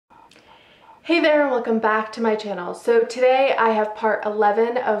Hey there, welcome back to my channel. So today I have part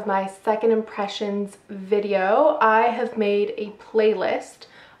 11 of my second impressions video. I have made a playlist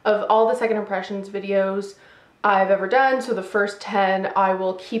of all the second impressions videos I've ever done. So the first 10, I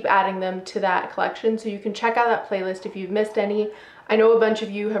will keep adding them to that collection. So you can check out that playlist if you've missed any. I know a bunch of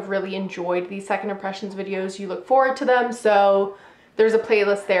you have really enjoyed these second impressions videos. You look forward to them. So there's a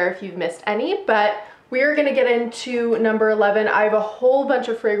playlist there if you've missed any, but we are gonna get into number 11. I have a whole bunch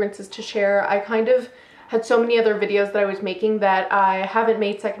of fragrances to share. I kind of had so many other videos that I was making that I haven't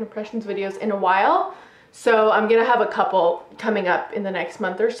made second impressions videos in a while. So I'm gonna have a couple coming up in the next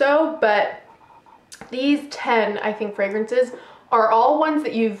month or so, but these 10, I think, fragrances are all ones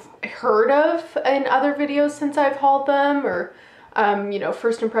that you've heard of in other videos since I've hauled them or, you know,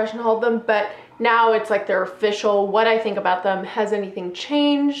 first impression hauled them, but now it's like they're official, what I think about them. Has anything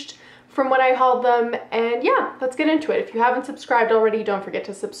changed from when I hauled them? And yeah, let's get into it. If you haven't subscribed already, don't forget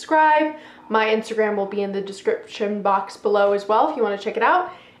to subscribe. My Instagram will be in the description box below as well if you want to check it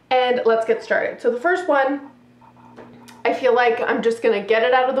out. And let's get started. So the first one, I feel like I'm just gonna get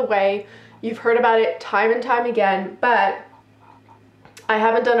it out of the way. You've heard about it time and time again, but I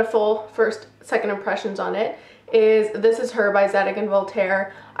haven't done a full second impressions on it. This is Her by Zadig and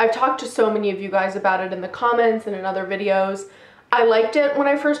Voltaire. I've talked to so many of you guys about it in the comments and in other videos. I liked it when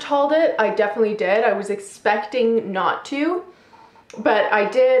I first hauled it. I definitely did. I was expecting not to, but I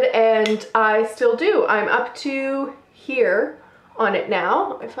did, and I still do. I'm up to here on it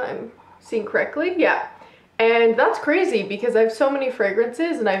now, if I'm seeing correctly. Yeah. And that's crazy because I have so many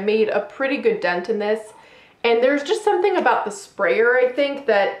fragrances and I've made a pretty good dent in this. And there's just something about the sprayer, I think,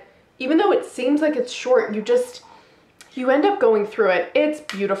 that even though it seems like it's short, you end up going through it. It's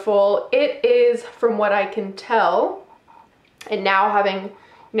beautiful. It is, from what I can tell, and now having,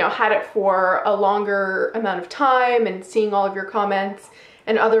 you know, had it for a longer amount of time and seeing all of your comments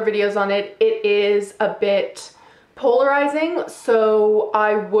and other videos on it, it is a bit polarizing. So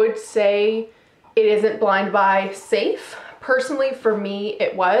I would say it isn't blind buy safe. Personally, for me,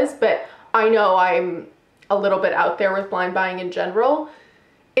 it was, but I know I'm a little bit out there with blind buying in general.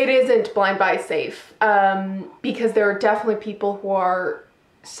 It isn't blind buy safe because there are definitely people who are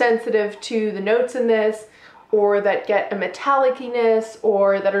sensitive to the notes in this, or that get a metalliciness,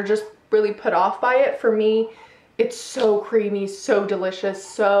 or that are just really put off by it. For me, it's so creamy, so delicious,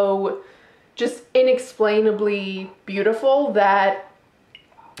 so just inexplainably beautiful that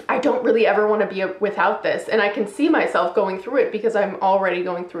I don't really ever want to be without this. And I can see myself going through it because I'm already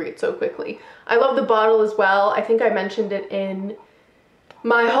going through it so quickly. I love the bottle as well. I think I mentioned it in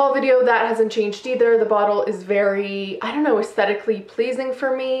my haul video. That hasn't changed either. The bottle is very, I don't know, aesthetically pleasing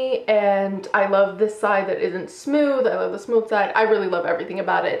for me, and I love this side that isn't smooth. I love the smooth side. I really love everything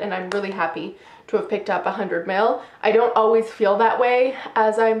about it, and I'm really happy to have picked up 100 ml. I don't always feel that way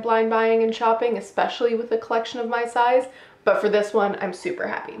as I'm blind buying and shopping, especially with a collection of my size, but for this one, I'm super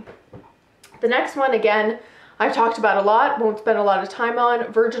happy. The next one, again, I've talked about a lot, won't spend a lot of time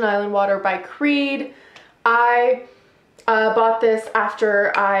on, Virgin Island Water by Creed. I bought this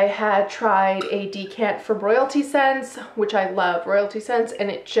after I had tried a decant from Royalty Scents, which I love Royalty Scents,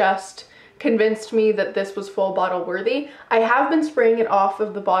 and it just convinced me that this was full bottle worthy. I have been spraying it off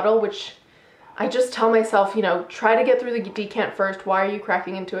of the bottle, which I just tell myself, you know, try to get through the decant first. Why are you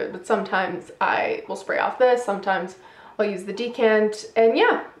cracking into it? But sometimes I will spray off this, sometimes I'll use the decant, and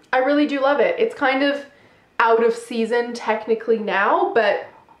yeah, I really do love it. It's kind of out of season technically now, but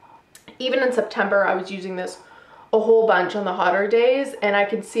even in September I was using this a whole bunch on the hotter days, and I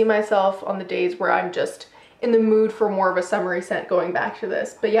can see myself on the days where I'm just in the mood for more of a summery scent going back to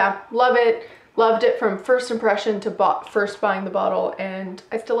this. But yeah, love it. Loved it from first impression to first buying the bottle, and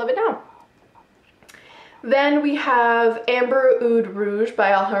I still love it now. Then we have Amber Oud Rouge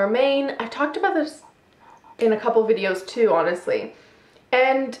by Haramain. I talked about this in a couple videos too, honestly.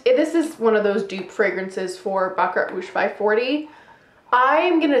 And this is one of those dupe fragrances for Baccarat Rouge 540.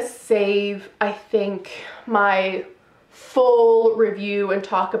 I'm gonna save, I think, my full review and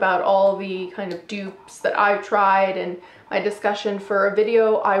talk about all the kind of dupes that I've tried and my discussion for a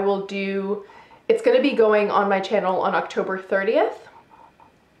video I will do. It's gonna be going on my channel on October 30th.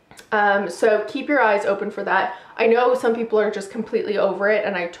 So keep your eyes open for that. I know some people are just completely over it,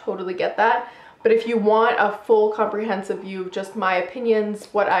 and I totally get that. But if you want a full comprehensive view of just my opinions,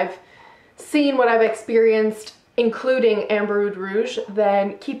 what I've seen, what I've experienced, including Amber Oud Rouge,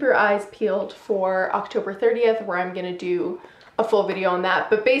 then keep your eyes peeled for October 30th, where I'm gonna do a full video on that.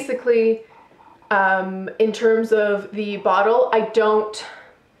 But basically, in terms of the bottle, I don't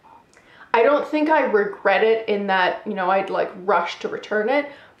think I regret it in that, you know, I'd like rush to return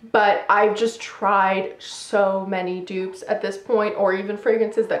it, but I've just tried so many dupes at this point, or even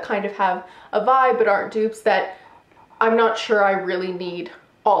fragrances that kind of have a vibe but aren't dupes, that I'm not sure I really need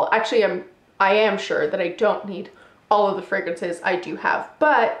all. Actually, I am sure that I don't need all of the fragrances I do have,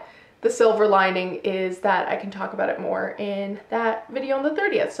 but the silver lining is that I can talk about it more in that video on the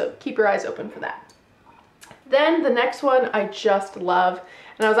 30th, so keep your eyes open for that. Then the next one I just love,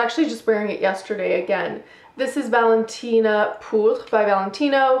 and I was actually just wearing it yesterday again. This is Valentina Poudre by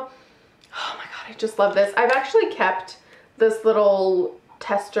Valentino. Oh my god, I just love this. I've actually kept this little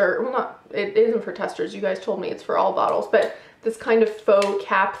tester, well, not, it isn't for testers, you guys told me it's for all bottles, but this kind of faux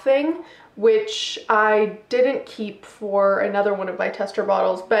cap thing, which I didn't keep for another one of my tester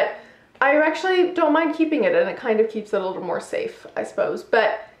bottles, but I actually don't mind keeping it, and it kind of keeps it a little more safe, I suppose.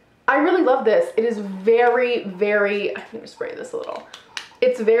 But I really love this. It is very, very, I'm gonna spray this a little.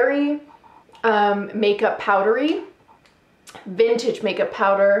 It's very makeup powdery, vintage makeup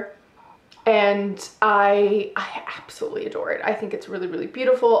powder, and I absolutely adore it. I think it's really, really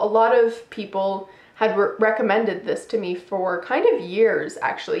beautiful. A lot of people had recommended this to me for kind of years,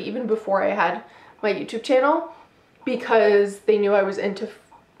 actually, even before I had my YouTube channel, because they knew I was into,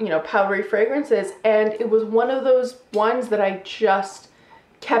 you know, powdery fragrances, and it was one of those ones that I just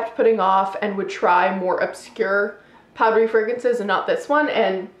kept putting off and would try more obscure powdery fragrances and not this one,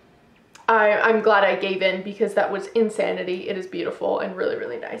 and I'm glad I gave in, because that was insanity. It is beautiful and really,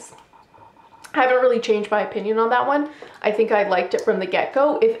 really nice. I haven't really changed my opinion on that one. I think I liked it from the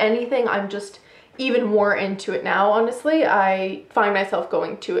get-go. If anything, I'm just even more into it now, honestly. I find myself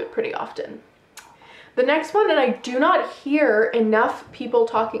going to it pretty often. The next one, and I do not hear enough people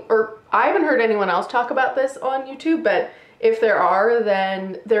talking, or I haven't heard anyone else talk about this on YouTube, but if there are,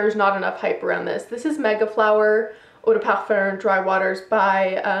 then there's not enough hype around this. This is Megaflower Eau de Parfum Dry Waters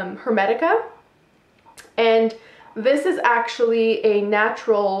by Hermetica, and this is actually a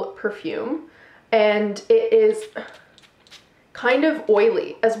natural perfume, and it is kind of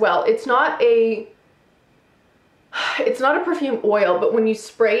oily as well. It's not a perfume oil, but when you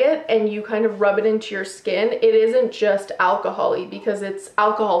spray it and you kind of rub it into your skin, it isn't just alcohol-y, because it's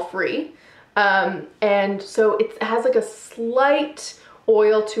alcohol free. And so it has like a slight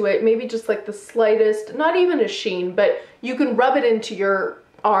oil to it, maybe just like the slightest, not even a sheen, but you can rub it into your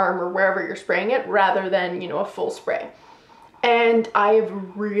arm or wherever you're spraying it rather than, you know, a full spray. And I have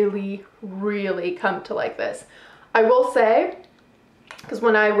really, really come to like this. I will say, because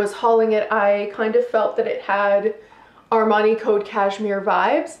when I was hauling it, I kind of felt that it had Armani Code Cashmere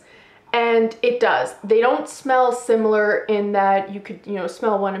vibes, and it does. They don't smell similar in that you could, you know,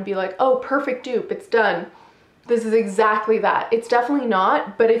 smell one and be like, oh, perfect dupe, it's done. This is exactly that. It's definitely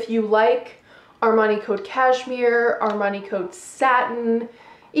not, but if you like Armani Code Cashmere, Armani Code Satin,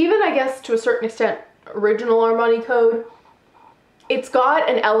 even I guess to a certain extent original Armani Code, it's got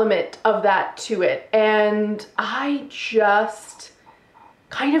an element of that to it, and I just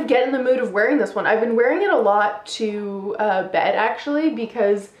kind of get in the mood of wearing this one. I've been wearing it a lot to bed, actually,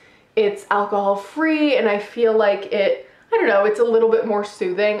 because it's alcohol free, and I feel like it, I don't know, it's a little bit more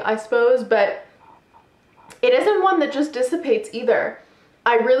soothing, I suppose, but it isn't one that just dissipates either.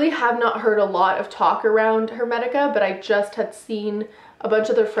 I really have not heard a lot of talk around Hermetica, but I just had seen a bunch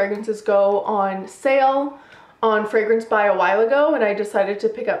of their fragrances go on sale on Fragrance Buy a while ago, and I decided to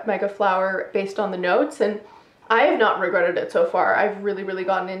pick up Megaflower based on the notes, and I have not regretted it so far. I've really, really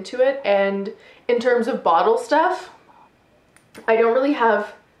gotten into it, and in terms of bottle stuff, I don't really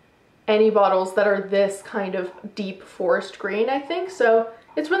have any bottles that are this kind of deep forest green, I think, so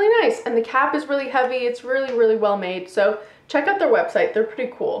it's really nice, and the cap is really heavy. It's really, really well made, so check out their website. They're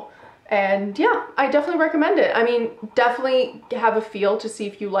pretty cool, and yeah, I definitely recommend it. I mean, definitely have a feel to see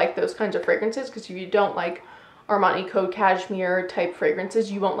if you like those kinds of fragrances, because if you don't like Armani Code Cashmere type fragrances,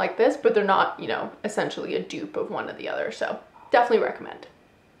 you won't like this, but they're not, you know, essentially a dupe of one or the other, so definitely recommend.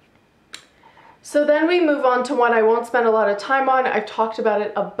 So then we move on to one I won't spend a lot of time on. I've talked about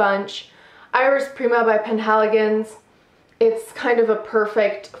it a bunch. Iris Prima by Penhaligons. It's kind of a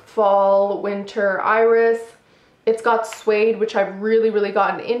perfect fall, winter iris. It's got suede, which I've really, really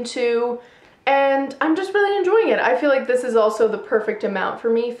gotten into, and I'm just really enjoying it. I feel like this is also the perfect amount for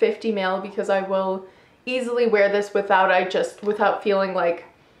me, 50 ml, because I will easily wear this without feeling like,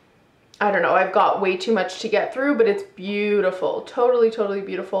 I don't know, I've got way too much to get through, but it's beautiful. Totally, totally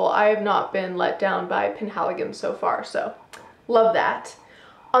beautiful. I have not been let down by Penhaligons so far, so love that.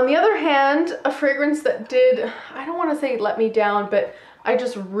 On the other hand, a fragrance that did, I don't want to say let me down, but I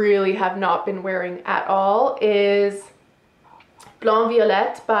just really have not been wearing at all is Blanc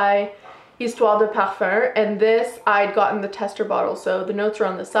Violette by Histoire de Parfum, and this I'd gotten the tester bottle, so the notes are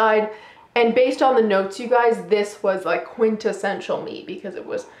on the side, And based on the notes, you guys, this was like quintessential me because it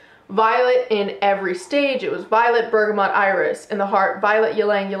was violet in every stage. It was violet, bergamot, iris. In the heart, violet,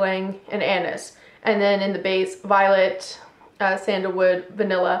 ylang ylang, and anise. And then in the base, violet, sandalwood,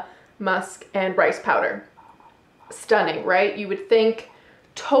 vanilla, musk, and rice powder. Stunning, right? You would think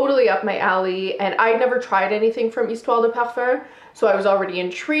totally up my alley, and I'd never tried anything from Histoire de Parfum, so I was already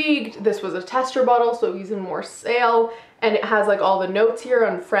intrigued. This was a tester bottle, so it was even more sale, and it has like all the notes here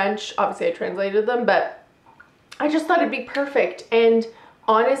on French. Obviously I translated them, but I just thought it'd be perfect. And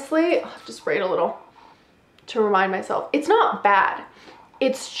honestly, I'll have to spray it a little to remind myself. It's not bad.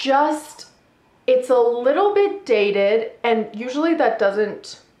 It's just, it's a little bit dated, and usually that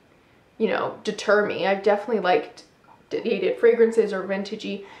doesn't, you know, deter me. I've definitely liked dated fragrances or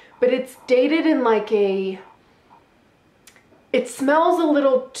vintagey, but it's dated in like a, it smells a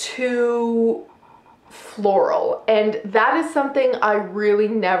little too floral, and that is something I really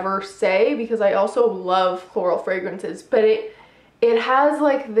never say because I also love floral fragrances, but it has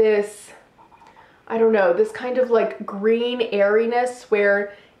like this, I don't know, this kind of like green airiness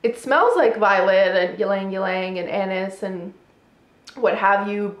where it smells like violet and ylang ylang and anise and what have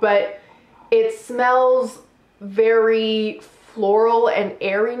you, but it smells very floral and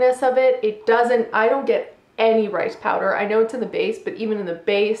airiness of it. It doesn't, I don't get any rice powder. I know it's in the base, but even in the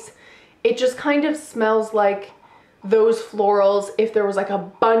base, it just kind of smells like those florals if there was like a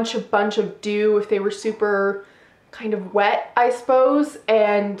bunch of dew, if they were super kind of wet, I suppose,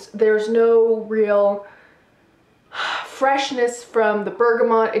 and there's no real freshness from the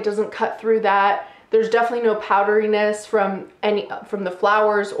bergamot. It doesn't cut through that. There's definitely no powderiness from the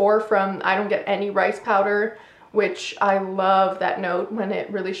flowers or from, I don't get any rice powder, which I love that note when it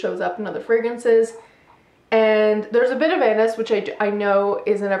really shows up in other fragrances. And there's a bit of anise, which I know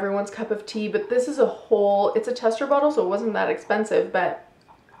isn't everyone's cup of tea, but this is a whole, it's a tester bottle, so it wasn't that expensive, but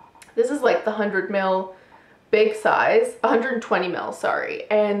this is like the 100 ml big size, 120 ml, sorry,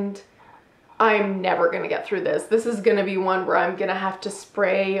 and I'm never gonna get through this. This is gonna be one where I'm gonna have to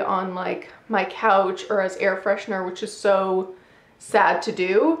spray on like my couch or as air freshener, which is so sad to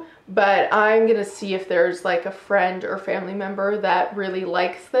do, but I'm gonna see if there's like a friend or family member that really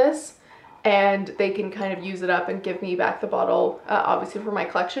likes this and they can kind of use it up and give me back the bottle, obviously for my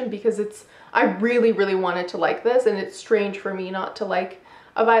collection, because it's, I really wanted to like this, and it's strange for me not to like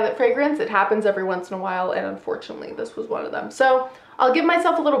a violet fragrance. It happens every once in a while, and unfortunately this was one of them. So I'll give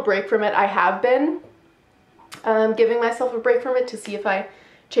myself a little break from it. I have been giving myself a break from it to see if I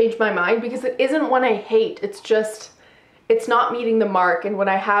change my mind, because it isn't one I hate. It's just, it's not meeting the mark. And when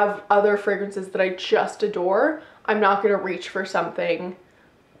I have other fragrances that I just adore, I'm not going to reach for something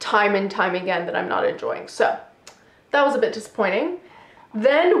time and time again that I'm not enjoying. So that was a bit disappointing.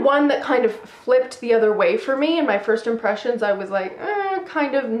 Then one that kind of flipped the other way for me. In my first impressions, I was like,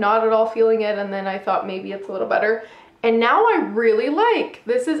 kind of not at all feeling it. And then I thought maybe it's a little better. And now I really like,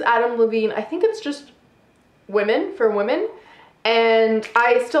 this is Adam Levine. I think it's just women, for women. And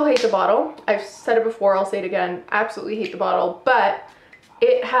I still hate the bottle. I've said it before, I'll say it again. Absolutely hate the bottle, but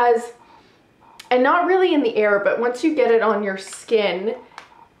it has, and not really in the air, but once you get it on your skin,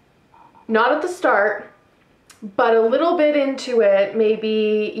 not at the start, but a little bit into it,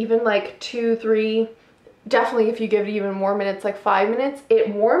 maybe even like 2, 3, definitely if you give it even more minutes, like 5 minutes, it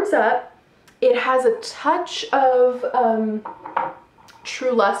warms up. It has a touch of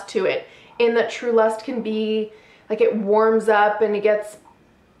True Lust to it, in that True Lust can be, like it warms up and it gets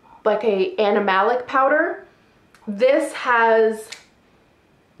like a animalic powder. This has,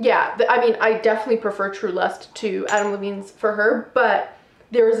 yeah, I mean, I definitely prefer True Lust to Adam Levine's for her, but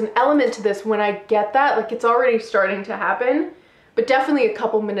there is an element to this when I get that, like it's already starting to happen, but definitely a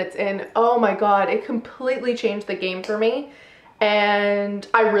couple minutes in, oh my god, it completely changed the game for me, and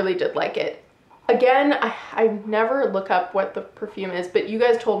I really did like it. Again, I never look up what the perfume is, but you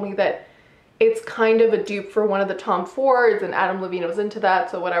guys told me that it's kind of a dupe for one of the Tom Fords, and Adam Levine was into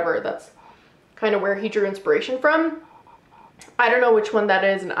that, so whatever, that's kind of where he drew inspiration from. I don't know which one that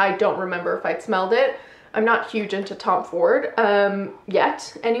is, and I don't remember if I'd smelled it. I'm not huge into Tom Ford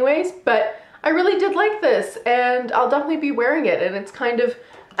yet anyways, but I really did like this, and I'll definitely be wearing it. And it's kind of,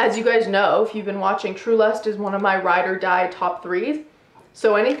 as you guys know, if you've been watching, True Lust is one of my ride or die top 3s.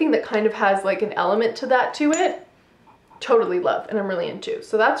 So anything that kind of has like an element to that to it, totally love, and I'm really into.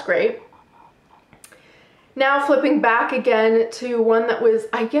 So that's great. Now flipping back again to one that was,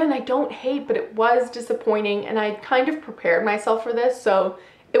 again, I don't hate, but it was disappointing, and I kind of prepared myself for this, so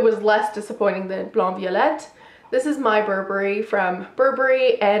it was less disappointing than Blanc Violette. This is My Burberry from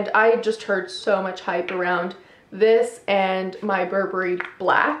Burberry, and I just heard so much hype around this and My Burberry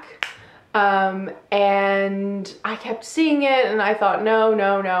Black. And I kept seeing it and I thought, no,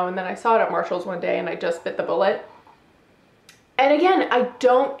 no, no. And then I saw it at Marshall's one day and I just bit the bullet. And again, I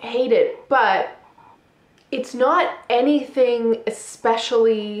don't hate it, but it's not anything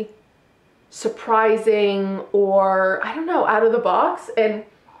especially surprising or, I don't know, out of the box. And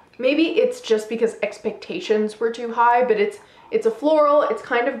maybe it's just because expectations were too high, but it's a floral, it's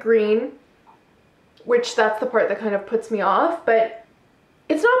kind of green, which that's the part that kind of puts me off, but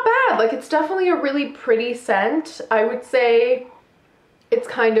it's not bad. Like, it's definitely a really pretty scent. I would say it's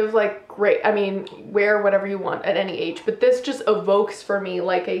kind of like great. I mean, wear whatever you want at any age, but this just evokes for me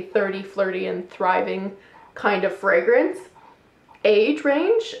like a 30, flirty, and thriving kind of fragrance age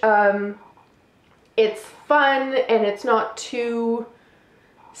range. It's fun and it's not too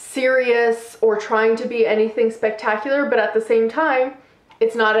serious or trying to be anything spectacular, but at the same time,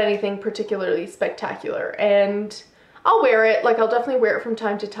 it's not anything particularly spectacular. And I'll wear it, like I'll definitely wear it from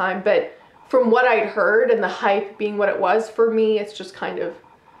time to time, but from what I'd heard and the hype being what it was, for me, it's just kind of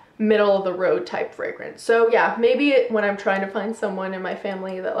middle of the road type fragrance. So yeah, maybe when I'm trying to find someone in my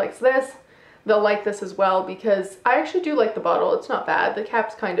family that likes this, they'll like this as well, because I actually do like the bottle. It's not bad. The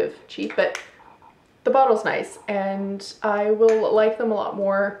cap's kind of cheap, but the bottle's nice, and I will like them a lot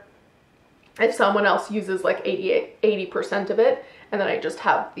more if someone else uses like 80% of it, and then I just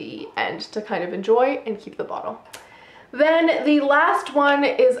have the end to kind of enjoy and keep the bottle. Then the last one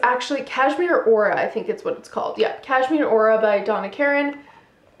is actually Cashmere Aura, I think it's what it's called. Yeah, Cashmere Aura by Donna Karan.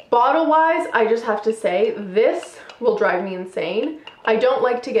 Bottle-wise, I just have to say, this will drive me insane. I don't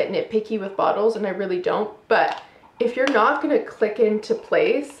like to get nitpicky with bottles, and I really don't, but if you're not gonna click into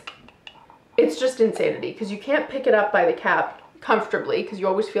place, it's just insanity, because you can't pick it up by the cap comfortably, because you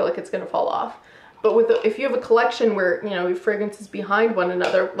always feel like it's gonna fall off. But if you have a collection where, you know, your fragrances behind one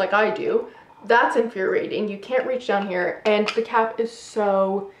another, like I do, that's infuriating. You can't reach down here, and the cap is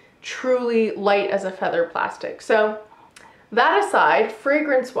so truly light as a feather plastic. So that aside,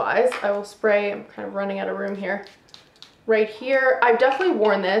 fragrance wise, I will spray. I'm kind of running out of room here. Right here, I've definitely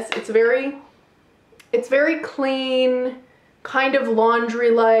worn this. It's very clean, kind of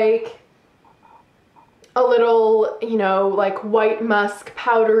laundry-like, a little, you know, like white musk,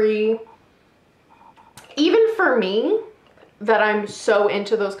 powdery. Even for me, that I'm so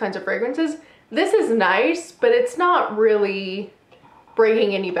into those kinds of fragrances, this is nice, but it's not really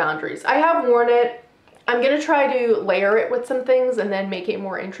breaking any boundaries. I have worn it. I'm gonna try to layer it with some things and then make it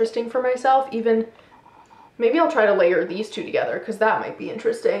more interesting for myself. Even, maybe I'll try to layer these two together, because that might be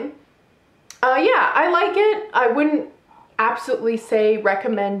interesting. Yeah, I like it. I wouldn't absolutely say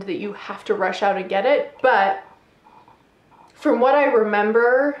recommend that you have to rush out and get it, but from what I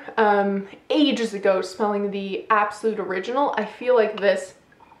remember ages ago smelling the absolute original, I feel like this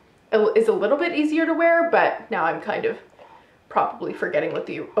is a little bit easier to wear, but now I'm kind of probably forgetting what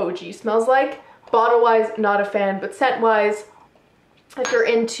the OG smells like. Bottle-wise, not a fan, but scent-wise, if you're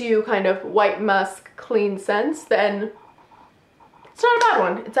into kind of white musk, clean scents, then it's not a bad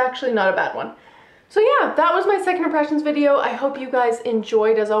one. It's actually not a bad one. So yeah, that was my second impressions video. I hope you guys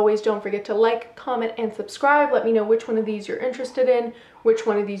enjoyed. As always, don't forget to like, comment, and subscribe. Let me know which one of these you're interested in, which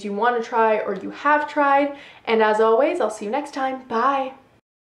one of these you want to try or you have tried. And as always, I'll see you next time. Bye.